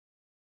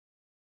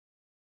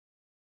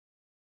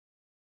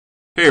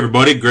Hey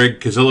everybody, Greg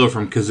Casillo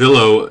from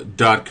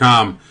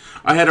Casillo.com.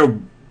 I had a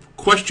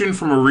question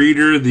from a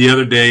reader the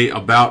other day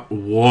about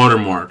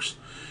watermarks.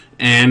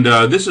 And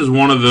this is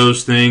one of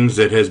those things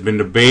that has been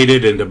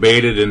debated and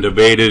debated and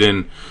debated,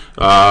 and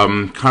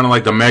kind of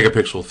like the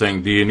megapixel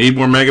thing. Do you need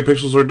more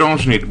megapixels or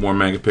don't you need more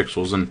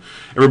megapixels? And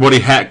everybody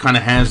kind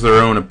of has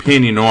their own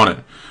opinion on it.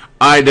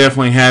 I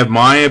definitely have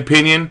my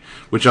opinion,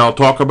 which I'll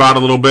talk about a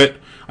little bit.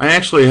 I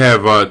actually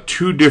have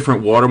two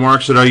different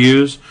watermarks that I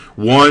use.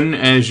 One,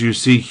 as you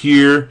see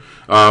here,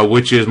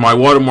 which is my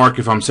watermark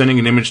if I'm sending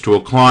an image to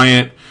a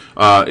client.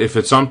 If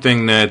it's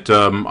something that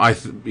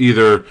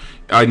either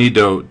I need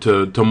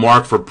to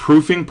mark for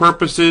proofing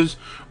purposes,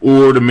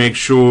 or to make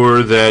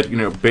sure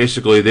that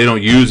basically they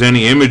don't use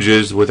any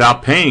images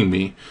without paying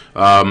me.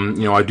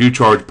 I do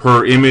charge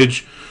per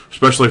image,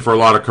 especially for a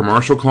lot of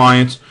commercial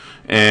clients.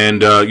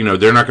 And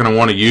they're not going to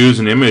want to use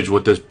an image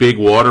with this big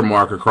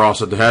watermark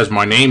across it that has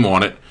my name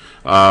on it.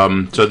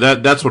 So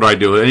that's what I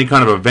do. Any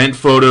kind of event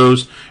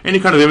photos, any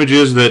kind of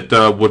images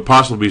that would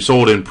possibly be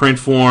sold in print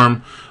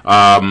form,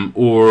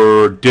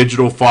 or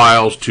digital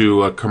files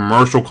to a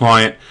commercial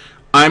client,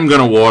 I'm going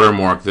to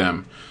watermark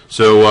them.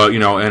 So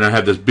and I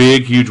have this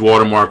big, huge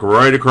watermark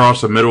right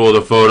across the middle of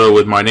the photo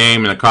with my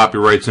name and a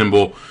copyright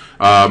symbol,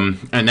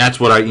 and that's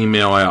what I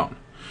email out.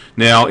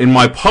 Now, in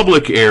my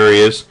public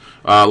areas,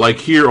 like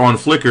here on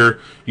Flickr,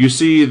 you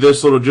see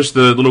this just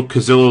the little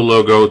Casillo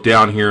logo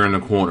down here in the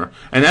corner.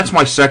 And that's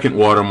my second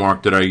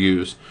watermark that I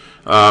use.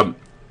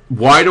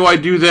 Why do I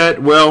do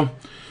that? Well,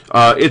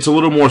 it's a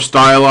little more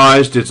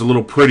stylized, it's a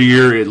little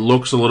prettier, it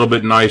looks a little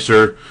bit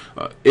nicer.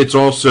 It's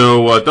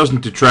also, it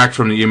doesn't detract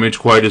from the image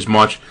quite as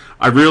much.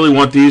 I really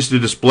want these to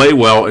display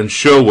well and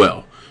show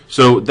well.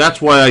 So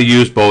that's why I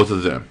use both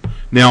of them.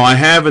 Now, I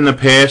have in the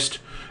past,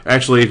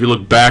 actually, if you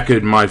look back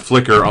at my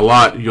Flickr a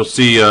lot, you'll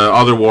see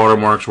other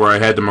watermarks where I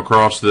had them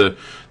across the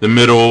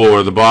middle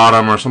or the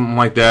bottom or something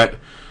like that.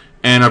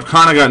 And I've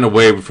kind of gotten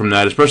away from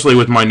that, especially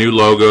with my new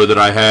logo that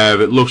I have.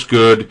 It looks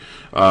good.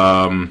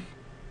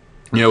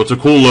 It's a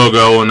cool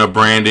logo and a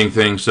branding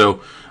thing.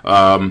 So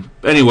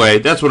anyway,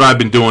 that's what I've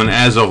been doing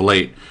as of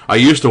late. I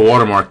used to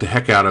watermark the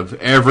heck out of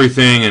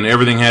everything, and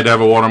everything had to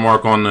have a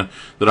watermark on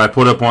that I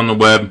put up on the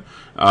web.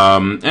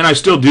 And I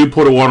still do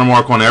put a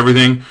watermark on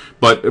everything,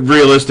 but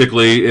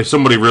realistically, if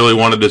somebody really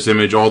wanted this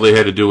image, all they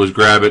had to do was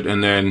grab it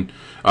and then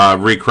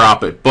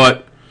recrop it.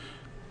 But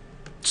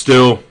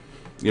still,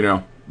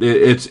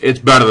 it's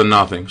better than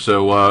nothing.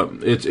 So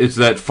it's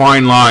that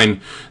fine line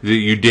that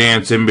you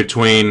dance in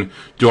between.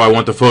 Do I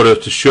want the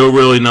photos to show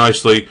really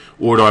nicely,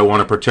 or do I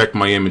want to protect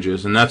my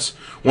images? And that's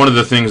one of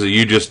the things that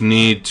you just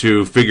need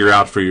to figure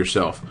out for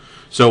yourself.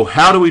 So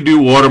how do we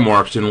do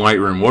watermarks in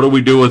Lightroom? What do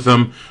we do with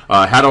them?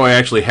 How do I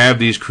actually have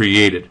these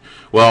created?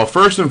 Well,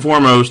 first and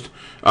foremost,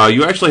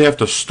 you actually have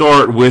to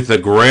start with a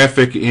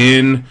graphic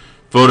in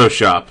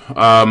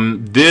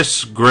Photoshop.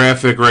 This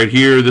graphic right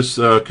here, this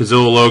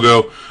Casillo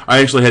logo, I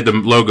actually had the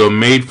logo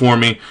made for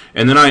me,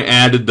 and then I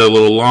added the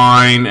little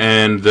line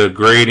and the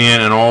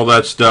gradient and all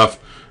that stuff.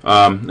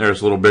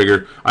 There's a little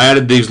bigger. I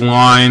added these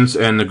lines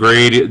and the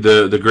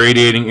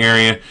gradiating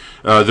area.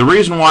 The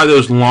reason why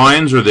those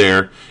lines are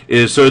there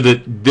is so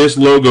that this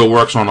logo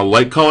works on a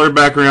light colored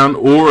background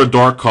or a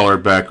dark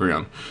colored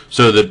background,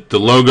 so that the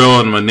logo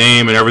and my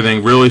name and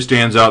everything really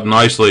stands out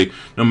nicely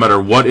no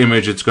matter what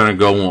image it's going to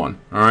go on.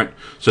 Alright,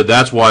 so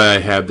that's why I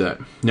have that.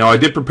 Now, I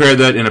did prepare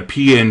that in a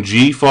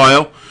PNG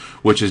file,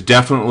 which is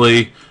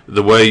definitely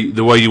the way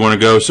you want to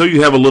go. So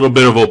you have a little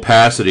bit of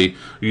opacity.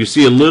 You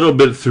see a little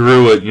bit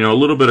through it, a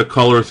little bit of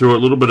color through it, a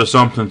little bit of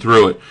something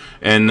through it.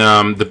 And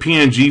the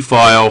PNG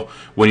file,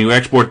 when you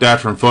export that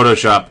from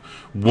Photoshop,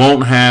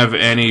 won't have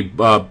any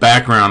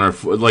background,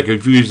 or like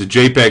if you use the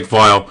JPEG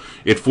file,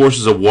 it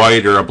forces a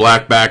white or a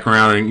black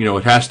background, and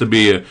it has to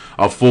be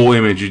a full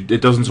image.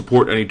 It doesn't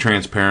support any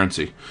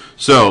transparency.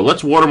 So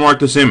let's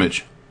watermark this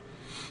image.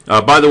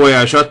 By the way,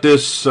 I shot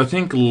this, I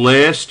think,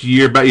 last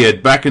year,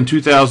 back in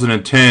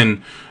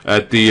 2010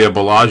 at the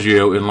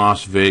Bellagio in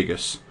Las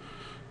Vegas.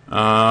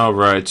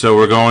 Alright, so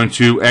we're going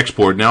to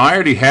export. Now, I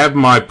already have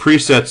my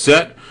preset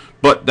set,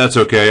 but that's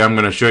okay. I'm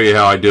going to show you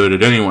how I do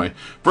it anyway.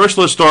 First,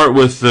 let's start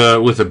with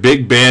a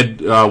big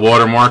bad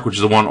watermark, which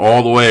is the one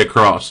all the way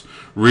across.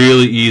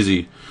 Really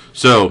easy.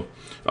 So,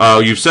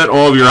 you've set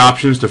all of your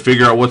options to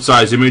figure out what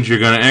size image you're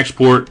going to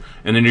export,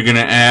 and then you're going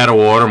to add a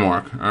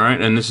watermark.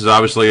 Alright, and this is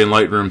obviously in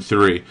Lightroom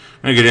 3. I'm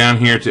going to go down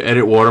here to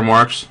Edit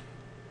Watermarks,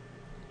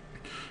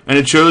 and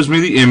it shows me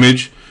the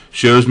image,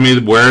 shows me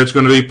where it's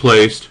going to be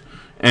placed.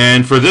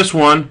 And for this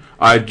one,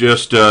 I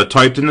just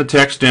typed in the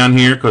text down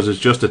here because it's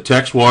just a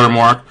text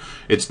watermark.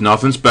 It's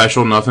nothing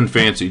special, nothing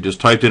fancy. Just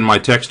typed in my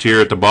text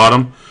here at the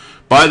bottom.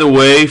 By the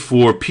way,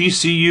 for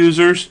PC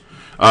users,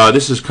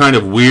 this is kind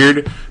of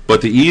weird,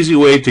 but the easy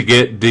way to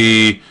get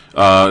the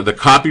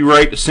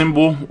copyright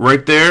symbol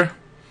right there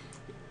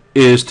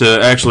is to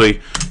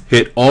actually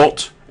hit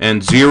Alt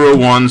and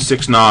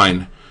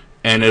 0169,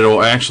 and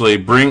it'll actually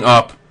bring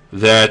up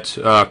that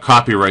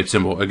copyright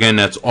symbol. Again,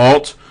 that's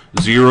Alt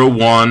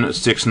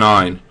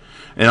 0169.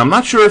 And I'm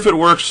not sure if it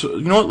works. You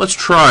know what? Let's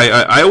try.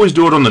 I always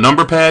do it on the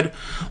number pad.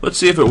 Let's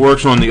see if it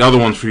works on the other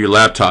ones for your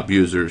laptop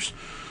users.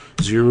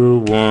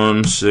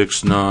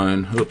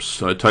 0169.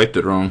 Oops, I typed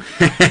it wrong.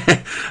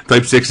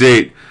 Type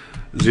 68.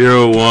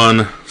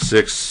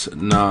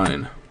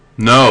 0169.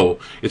 No,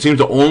 it seems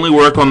to only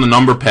work on the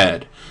number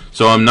pad.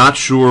 So I'm not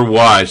sure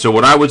why. So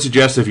what I would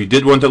suggest, if you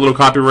did want that little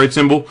copyright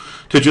symbol,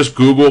 to just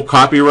Google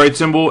copyright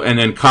symbol and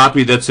then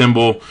copy that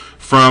symbol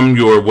from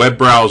your web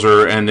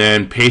browser and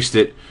then paste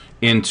it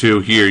into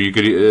here. You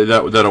could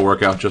that'll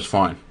work out just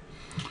fine.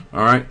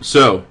 All right.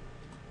 So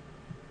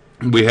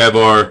we have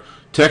our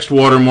text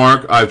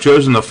watermark. I've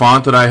chosen the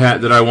font that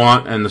I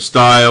want and the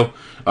style.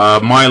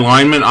 My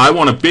alignment, I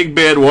want a big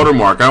bad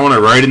watermark. I want it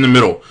right in the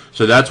middle.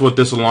 So that's what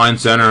this align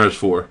center is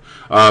for.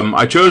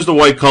 I chose the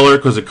white color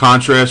because it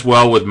contrasts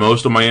well with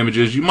most of my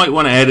images. You might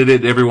want to edit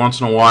it every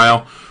once in a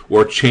while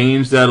or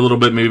change that a little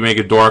bit, maybe make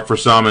it dark for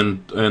some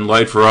and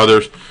light for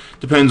others.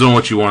 Depends on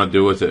what you want to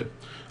do with it.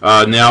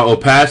 Now,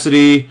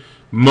 opacity,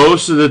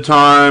 most of the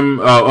time,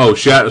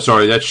 shadow,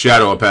 sorry, that's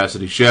shadow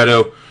opacity.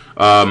 Shadow,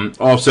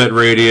 offset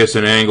radius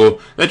and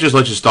angle, that just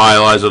lets you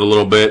stylize it a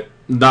little bit.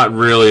 Not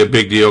really a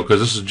big deal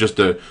because this is just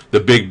the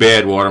big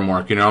bad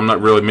watermark. You know, I'm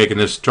not really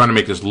trying to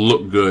make this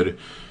look good.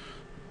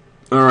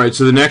 All right,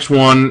 so the next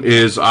one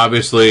is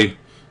obviously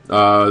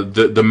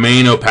the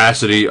main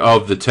opacity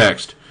of the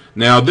text.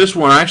 Now this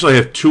one, I actually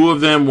have two of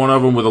them. One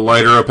of them with a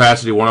lighter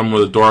opacity, one of them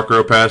with a darker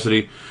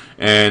opacity.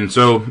 And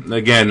so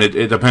again,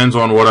 it depends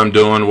on what I'm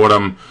doing, what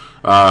I'm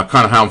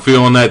kind of how I'm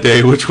feeling that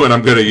day, which one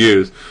I'm going to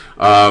use.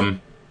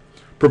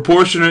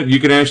 Proportionate, you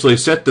can actually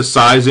set the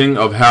sizing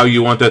of how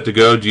you want that to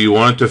go. Do you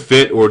want it to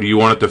fit or do you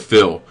want it to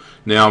fill?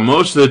 Now,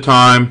 most of the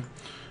time,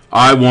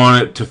 I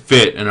want it to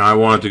fit and I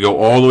want it to go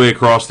all the way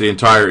across the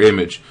entire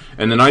image.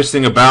 And the nice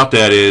thing about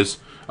that is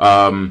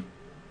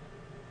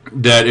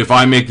that if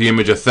I make the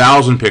image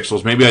 1,000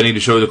 pixels, maybe I need to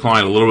show the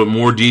client a little bit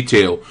more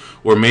detail,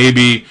 or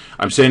maybe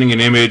I'm sending an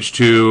image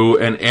to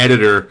an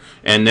editor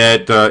and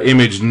that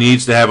image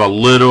needs to have a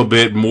little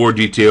bit more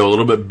detail, a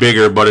little bit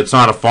bigger, but it's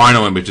not a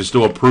final image, it's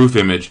still a proof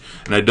image,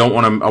 and I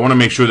want to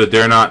make sure that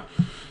they're not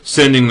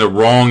sending the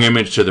wrong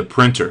image to the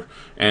printer.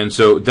 And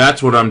so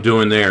that's what I'm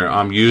doing there.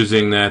 I'm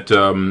using that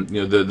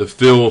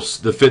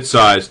the fit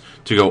size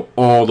to go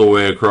all the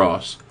way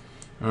across.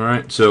 All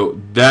right,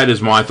 so that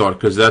is my thought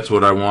because that's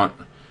what I want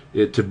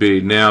it to be.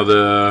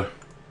 Now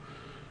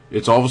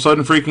it's all of a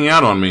sudden freaking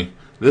out on me.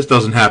 This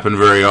doesn't happen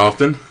very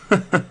often.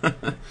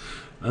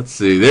 Let's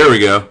see. There we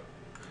go.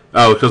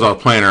 Oh, because I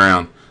was playing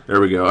around. There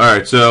we go. All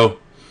right, so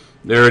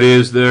there it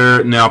is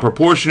there. Now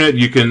proportionate,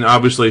 you can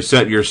obviously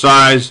set your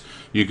size.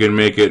 You can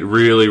make it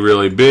really,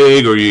 really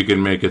big, or you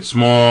can make it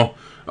small.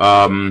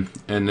 And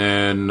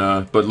then,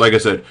 but like I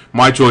said,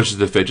 my choice is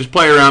to fit. Just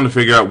play around to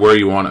figure out where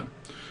you want it.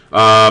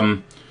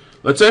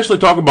 Let's actually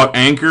talk about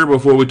anchor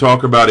before we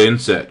talk about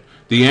inset.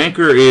 The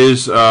anchor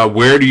is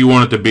where do you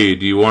want it to be?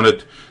 Do you want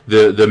it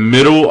the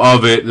middle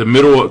of it, the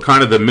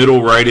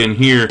middle right in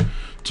here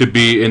to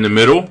be in the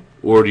middle,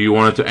 or do you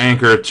want it to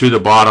anchor to the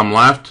bottom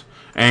left,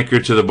 anchor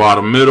to the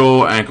bottom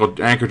middle,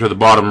 anchor to the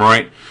bottom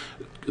right?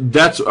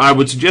 I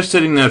would suggest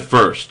setting that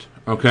first,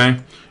 okay?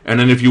 And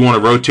then if you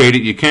want to rotate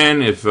it, you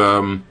can. If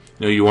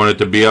you want it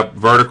to be up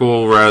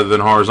vertical rather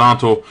than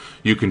horizontal,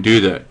 you can do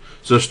that.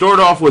 So start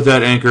off with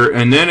that anchor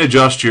and then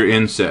adjust your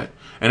inset.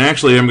 And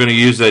actually, I'm going to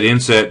use that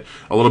inset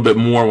a little bit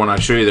more when I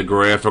show you the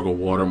graphical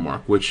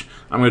watermark, which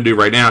I'm going to do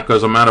right now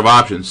because I'm out of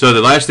options. So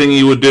the last thing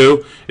you would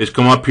do is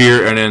come up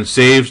here and then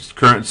save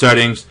current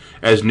settings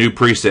as new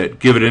preset.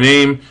 Give it a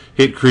name,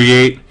 hit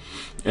create,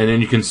 and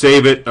then you can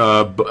save it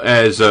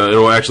as it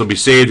will actually be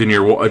saved in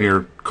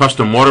your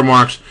custom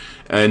watermarks.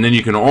 And then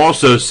you can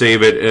also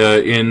save it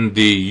in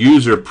the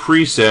user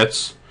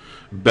presets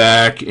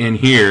back in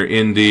here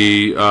in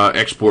the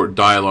export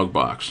dialog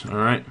box. All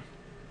right.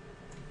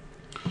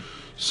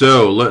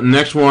 So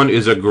next one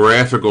is a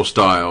graphical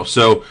style.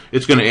 So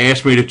it's going to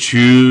ask me to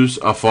choose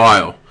a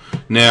file.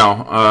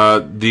 Now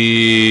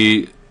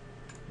the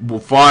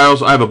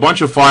files, I have a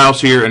bunch of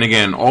files here, and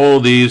again, all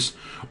of these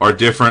are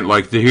different.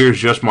 Like here's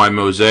just my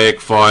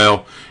mosaic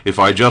file if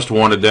I just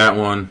wanted that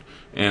one,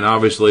 and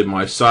obviously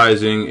my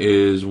sizing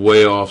is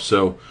way off,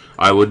 so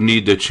I would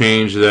need to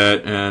change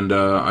that, and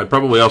I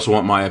probably also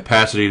want my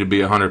opacity to be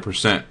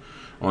 100%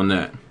 on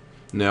that.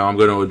 Now I'm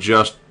going to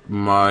adjust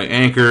my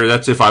anchor.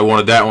 That's if I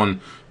wanted that one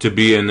to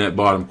be in that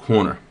bottom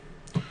corner.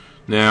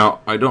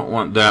 Now I don't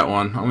want that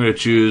one. I'm going to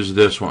choose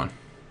this one.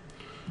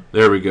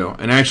 There we go.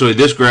 And actually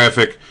this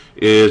graphic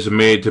is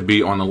made to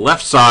be on the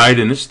left side,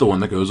 and this is the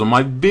one that goes on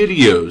my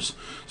videos.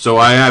 So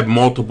I have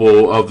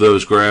multiple of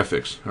those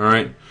graphics.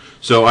 Alright,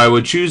 so I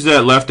would choose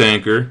that left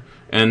anchor,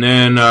 and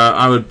then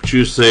I would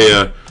choose,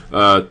 say,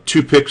 a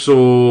 2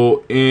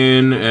 pixel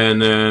in,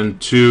 and then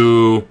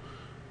 2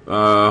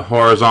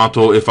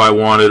 horizontal if I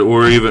wanted,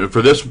 or even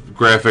for this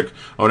graphic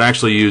I would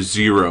actually use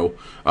 0.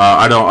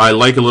 I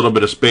like a little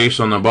bit of space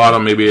on the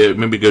bottom,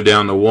 maybe go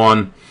down to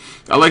 1.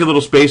 I like a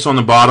little space on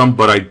the bottom,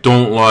 but I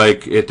don't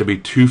like it to be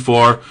too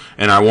far,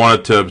 and I want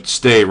it to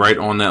stay right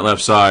on that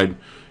left side,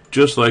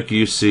 just like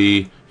you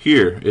see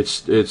here.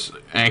 It's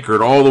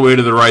anchored all the way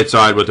to the right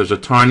side, but there's a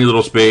tiny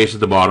little space at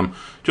the bottom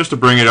just to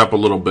bring it up a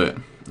little bit.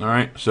 All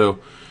right, so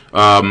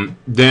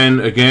then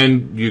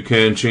again, you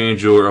can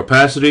change your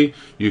opacity,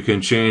 you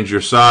can change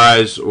your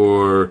size,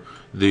 or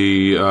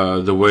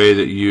the way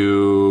that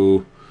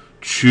you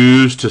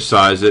choose to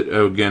size it.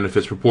 Again, if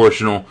it's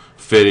proportional,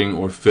 fitting,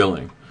 or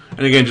filling.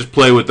 And again, just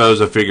play with those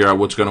to figure out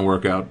what's going to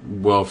work out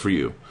well for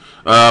you.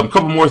 A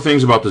couple more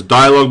things about this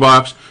dialog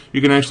box.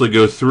 You can actually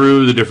go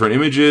through the different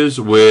images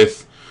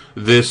with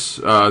this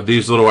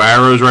these little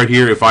arrows right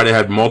here. If I'd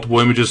had multiple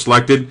images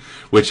selected,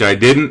 which I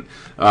didn't,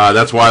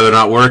 that's why they're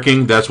not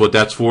working. That's what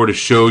that's for, to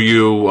show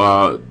you,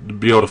 to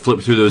be able to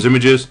flip through those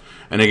images.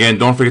 And again,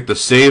 don't forget to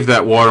save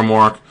that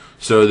watermark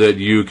so that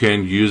you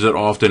can use it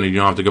often and you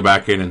don't have to go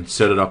back in and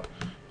set it up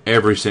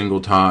every single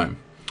time.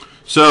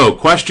 So,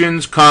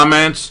 questions,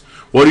 comments?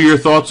 What are your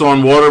thoughts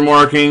on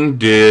watermarking?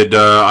 Did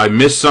I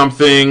miss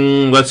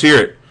something? Let's hear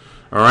it.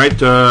 All right.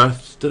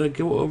 Did I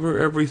go over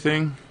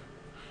everything?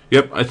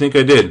 Yep, I think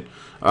I did.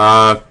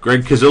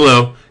 Greg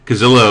Casillo,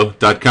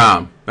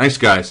 Casillo.com. Thanks,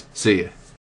 guys. See ya.